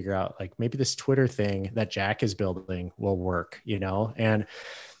like figure out like maybe this Twitter thing that Jack is building will work, and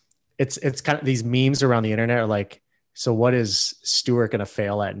it's kind of these memes around the internet are like, so what is Stuart going to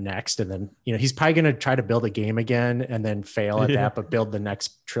fail at next? And then, he's probably going to try to build a game again and then fail at yeah. that, but build the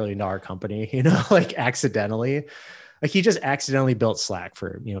next $1 trillion company, like accidentally. Like he just accidentally built Slack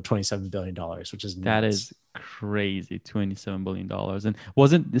for, $27 billion, which is That nuts. is crazy, $27 billion. And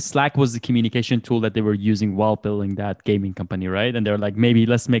wasn't the Slack was the communication tool that they were using while building that gaming company, right? And they're like, maybe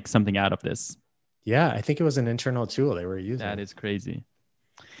let's make something out of this. Yeah, I think it was an internal tool they were That using. is crazy.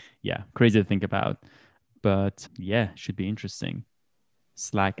 Yeah, crazy to think about. But yeah, should be interesting.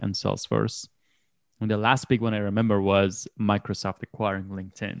 Slack and Salesforce. And the last big one I remember was Microsoft acquiring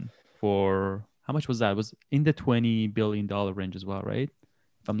LinkedIn for how much was that? It was in the $20 billion range as well, right?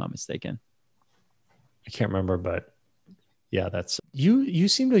 If I'm not mistaken. I can't remember, but yeah, that's you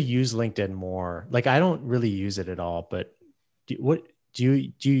seem to use LinkedIn more. Like I don't really use it at all, but do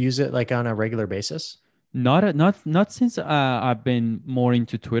you use it like on a regular basis? Not since I've been more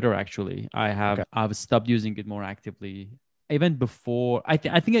into Twitter. Actually, Okay. I've stopped using it more actively. Even before, I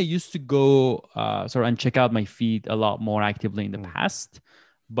think I used to go sort of and check out my feed a lot more actively in the Hmm. past,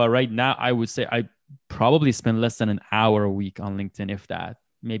 but right now I would say I probably spend less than an hour a week on LinkedIn, if that,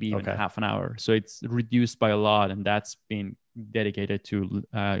 maybe even Okay. half an hour. So it's reduced by a lot, and that's been dedicated to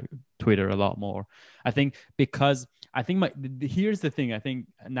Twitter a lot more. I think because I think here's the thing. I think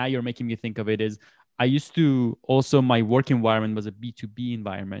now you're making me think of it is I used to also my work environment was a B2B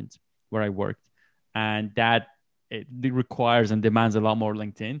environment where I worked, and that it requires and demands a lot more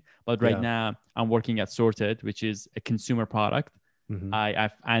LinkedIn. But right Yeah. now I'm working at Sorted, which is a consumer product. Hmm. I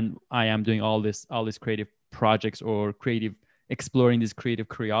am doing all these creative projects or creative exploring these creative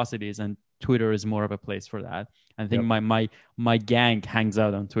curiosities, and Twitter is more of a place for that. I think Yep. my gang hangs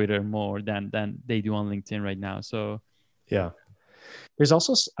out on Twitter more than they do on LinkedIn right now. So Yeah. There's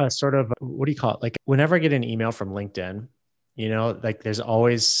also a sort of, what do you call it? Like whenever I get an email from LinkedIn, like there's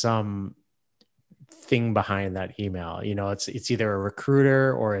always some thing behind that email. It's either a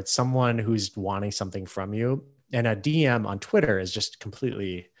recruiter or it's someone who's wanting something from you. And a DM on Twitter is just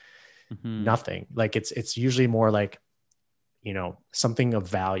completely mhm. nothing. Like it's usually more like, something of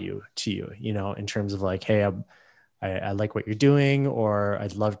value to you, in terms of like, hey, I like what you're doing, or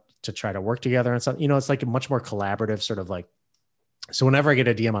I'd love to try to work together on something. It's like a much more collaborative sort of like. So whenever I get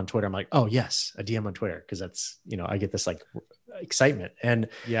a DM on Twitter, I'm like, oh yes, a DM on Twitter, because that's I get this like excitement. And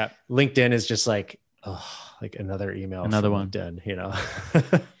Yeah, LinkedIn is just like, oh, like another email another from one. LinkedIn.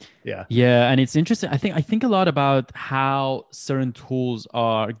 Yeah. Yeah, and it's interesting. I think a lot about how certain tools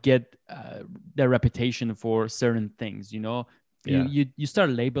are get their reputation for certain things. You Yeah. you you start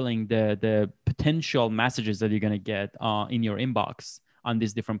labeling the potential messages that you're gonna get in your inbox on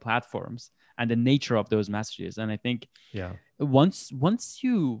these different platforms and the nature of those messages. And I think Yeah. once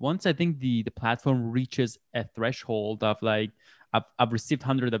I think the platform reaches a threshold of like, I've received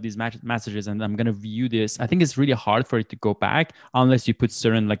hundreds of these messages and I'm going to view this, I think it's really hard for it to go back unless you put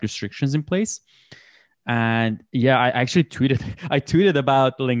certain like restrictions in place. And yeah, I actually tweeted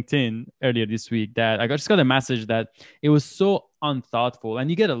about LinkedIn earlier this week that I just got a message that it was so unthoughtful, and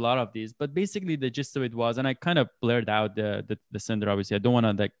you get a lot of these, but basically the gist of it was, and I kind of blurred out the sender, obviously I don't want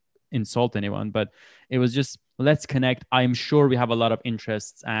to like insult anyone, but it was just, let's connect, I'm sure we have a lot of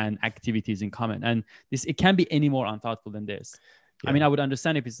interests and activities in common. And this, it can't be any more unthoughtful than this. I mean, I would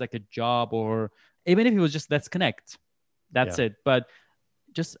understand if it's like a job, or even if it was just, let's connect, that's it. But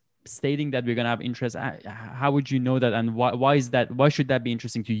just stating that we're going to have interest, how would you know that? And why is that? Why should that be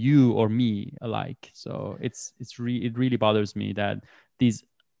interesting to you or me alike? So it really bothers me that these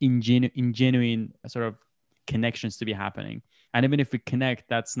ingenuine sort of connections to be happening. And even if we connect,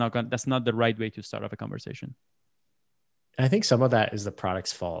 that's not the right way to start off a conversation. I think some of that is the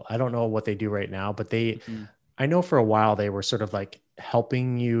product's fault. I don't know what they do right now, but I know for a while they were sort of like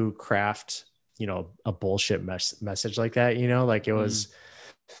helping you craft, a bullshit message like that, like it was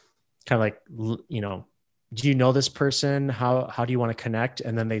kind of like, do you know this person? How do you want to connect?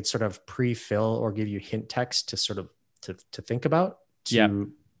 And then they'd sort of pre-fill or give you hint text to sort of to think about,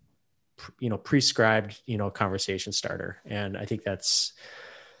 prescribed, conversation starter. And I think that's,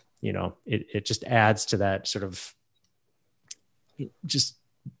 it just adds to that sort of just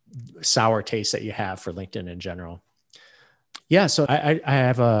sour taste that you have for LinkedIn in general. Yeah. So I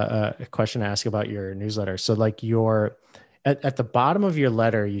have a question to ask about your newsletter. So like at the bottom of your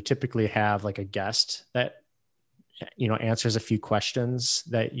letter, you typically have like a guest that, answers a few questions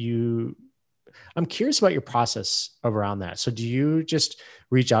I'm curious about your process around that. So do you just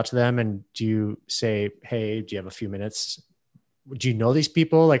reach out to them and do you say, hey, do you have a few minutes? Do you know these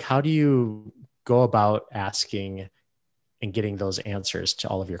people? Like, how do you go about asking and getting those answers to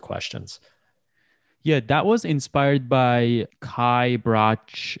all of your questions? Yeah, that was inspired by Kai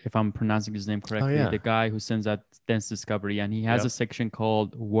Brach, if I'm pronouncing his name correctly, the guy who sends out Dense Discovery. And he has a section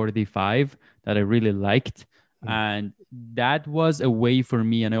called Worthy 5 that I really liked. And that was a way for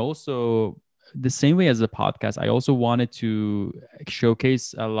me. And I also, the same way as the podcast, I also wanted to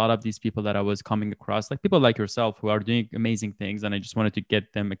showcase a lot of these people that I was coming across, like people like yourself who are doing amazing things. And I just wanted to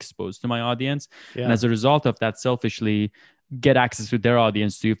get them exposed to my audience. Yeah. And as a result of that, selfishly, get access to their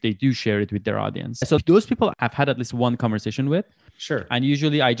audience too, if they do share it with their audience. So those people I've had at least one conversation with. Sure. And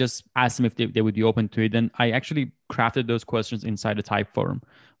usually I just ask them if they would be open to it. And I actually crafted those questions inside a type form,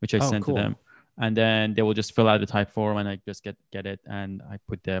 which I sent to them. And then they will just fill out the type form and I just get it. And I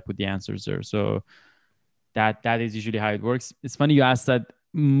put the answers there. So that is usually how it works. It's funny you asked that.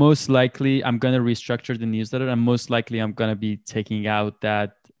 Most likely I'm going to restructure the newsletter, and most likely I'm going to be taking out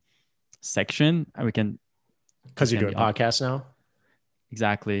that section, and we can, because you're doing podcasts now?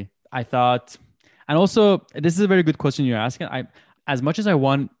 Exactly. I thought, and also this is a very good question you're asking. As much as I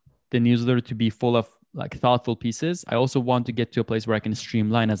want the newsletter to be full of like thoughtful pieces, I also want to get to a place where I can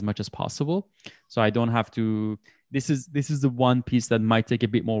streamline as much as possible. So I don't have to, this is the one piece that might take a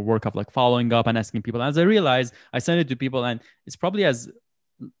bit more work of like following up and asking people. As I realize, I send it to people and it's probably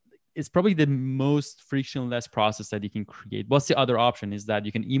the most frictionless process that you can create. What's the other option is that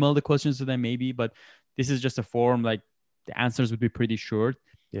you can email the questions to them maybe, but this is just a form, like the answers would be pretty short.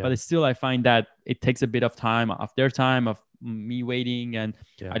 Yeah. But still, I find that it takes a bit of time, of their time, of me waiting. And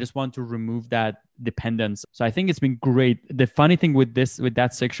I just want to remove that dependence. So I think it's been great. The funny thing with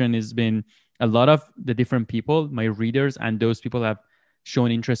that section has been a lot of the different people, my readers, and those people have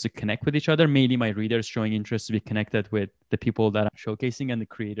shown interest to connect with each other. Mainly my readers showing interest to be connected with the people that I'm showcasing and the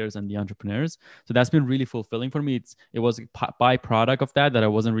creators and the entrepreneurs. So that's been really fulfilling for me. It was a byproduct of that I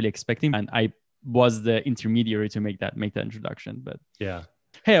wasn't really expecting. And I was the intermediary to make that introduction. But yeah.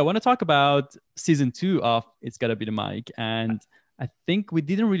 Hey, I want to talk about season 2 of It's Gotta Be the Mic. And I think we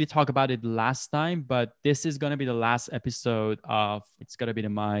didn't really talk about it last time, but this is going to be the last episode of It's Gotta Be the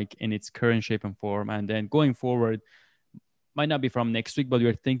Mic in its current shape and form. And then going forward, might not be from next week, but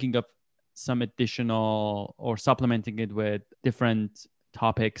we're thinking of some additional or supplementing it with different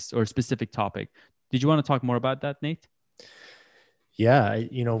topics or specific topic. Did you want to talk more about that, Nate? Yeah,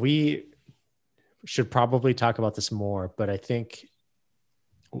 we should probably talk about this more, but I think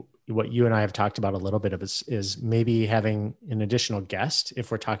what you and I have talked about a little bit of is maybe having an additional guest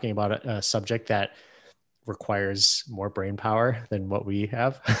if we're talking about a subject that requires more brain power than what we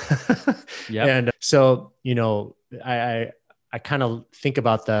have. Yeah. And so, I kind of think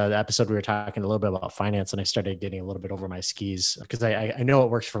about the episode we were talking a little bit about finance, and I started getting a little bit over my skis because I know it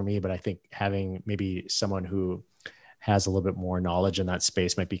works for me, but I think having maybe someone who has a little bit more knowledge in that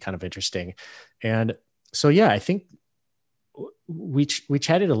space might be kind of interesting. And so, yeah, I think we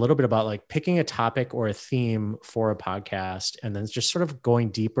chatted a little bit about like picking a topic or a theme for a podcast and then just sort of going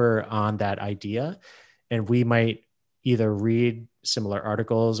deeper on that idea. And we might either read similar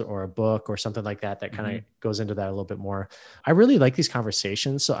articles or a book or something like that kind of goes into that a little bit more. I really like these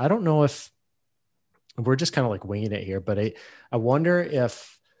conversations. So I don't know if we're just kind of like winging it here, but I wonder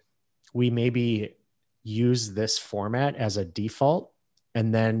if we maybe use this format as a default,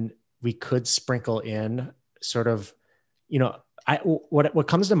 and then we could sprinkle in sort of, what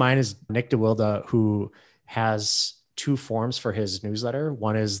comes to mind is Nick DeWilde, who has two forms for his newsletter.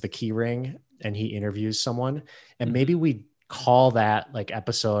 One is the key ring, and he interviews someone, and maybe we call that like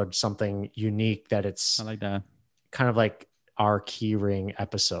episode something unique, that it's I like that, kind of like our key ring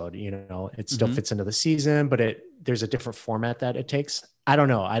episode. It still fits into the season, but there's a different format that it takes. I don't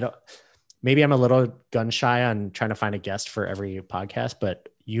know. Maybe I'm a little gun shy on trying to find a guest for every podcast, but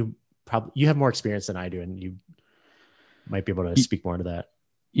you have more experience than I do, and you might be able to speak more to that.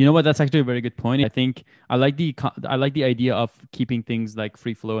 You know what? That's actually a very good point. I think I like the idea of keeping things like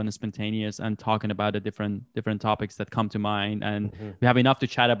free flow and spontaneous, and talking about the different topics that come to mind. And we have enough to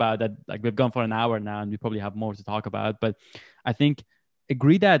chat about that. Like, we've gone for an hour now, and we probably have more to talk about. But I think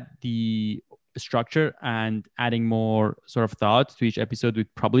agree that the structure and adding more sort of thought to each episode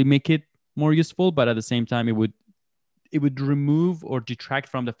would probably make it more useful. But at the same time, it would remove or detract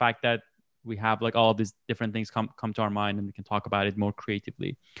from the fact that we have like all of these different things come to our mind, and we can talk about it more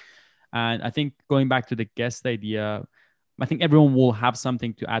creatively. And I think going back to the guest idea, I think everyone will have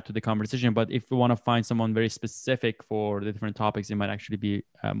something to add to the conversation, but if we want to find someone very specific for the different topics, it might actually be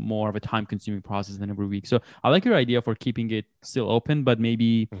more of a time-consuming process than every week. So I like your idea for keeping it still open, but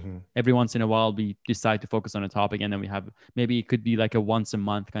maybe every once in a while we decide to focus on a topic, and then maybe it could be like a once a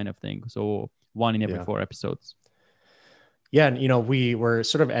month kind of thing. So one in every 4 episodes. Yeah. And, we were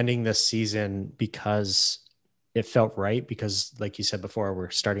sort of ending this season because it felt right, because like you said before,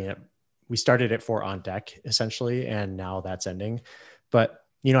 we started it for On Deck essentially, and now that's ending. But,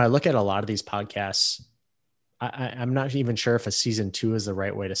 I look at a lot of these podcasts. I'm not even sure if a season 2 is the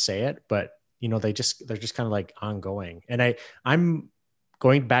right way to say it, but they're just kind of like ongoing. And I'm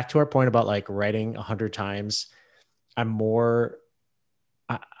going back to our point about like writing 100 times. I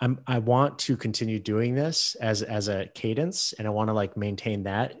want to continue doing this as a cadence, and I want to like maintain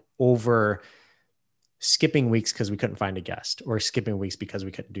that over skipping weeks because we couldn't find a guest, or skipping weeks because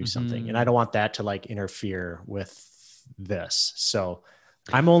we couldn't do something. And I don't want that to like interfere with this. So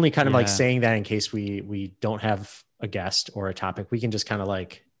I'm only kind of like saying that in case we don't have a guest or a topic, we can just kind of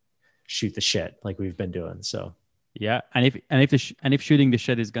like shoot the shit like we've been doing. So yeah. And if shooting the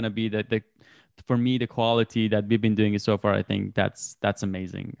shit is going to be for me, the quality that we've been doing it so far, I think that's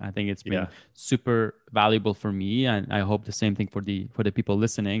amazing. I think it's been super valuable for me, and I hope the same thing for the people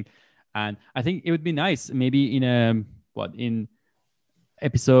listening. And I think it would be nice, maybe in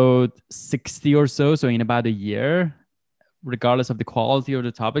episode 60 or so in about a year, regardless of the quality or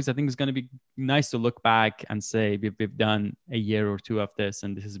the topics, I think it's going to be nice to look back and say we've done a year or 2 of this,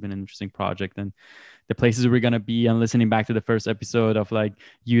 and this has been an interesting project. And the places we're going to be, and listening back to the first episode of like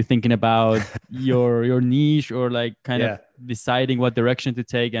you thinking about your niche, or like kind of deciding what direction to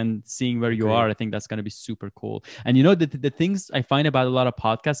take and seeing where you are, I think that's going to be super cool. And the things I find about a lot of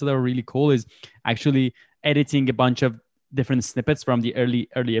podcasts that are really cool is actually editing a bunch of different snippets from the early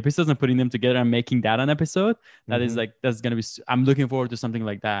episodes and putting them together and making that an episode. That is like, that's going to be, I'm looking forward to something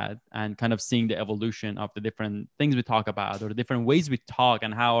like that, and kind of seeing the evolution of the different things we talk about, or the different ways we talk,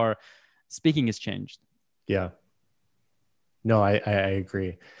 and how our speaking has changed. Yeah. No, I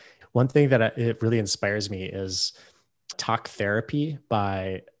agree. One thing that it really inspires me is Talk Therapy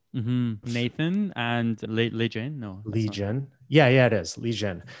by Nathan and Lee Jin. No, Lee Jin. Yeah, it is Lee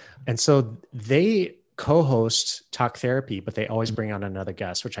Jin. And so they co-host Talk Therapy, but they always bring on another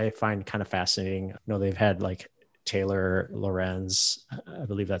guest, which I find kind of fascinating. They've had like Taylor Lorenz, I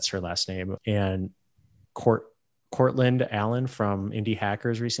believe that's her last name, and Cortland Allen from Indie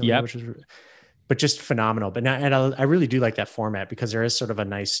Hackers recently, which is, but just phenomenal. But I really do like that format, because there is sort of a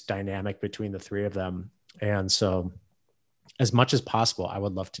nice dynamic between the three of them. And so as much as possible, I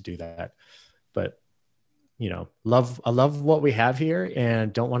would love to do that, but I love what we have here,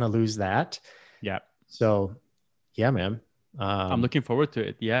 and don't want to lose that. Yeah. So yeah, man. I'm looking forward to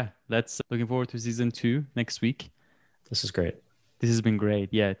it. Yeah. Looking forward to season 2 next week. This is great. This has been great.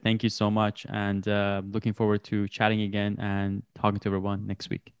 Yeah. Thank you so much. And looking forward to chatting again and talking to everyone next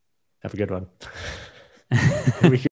week. Have a good one.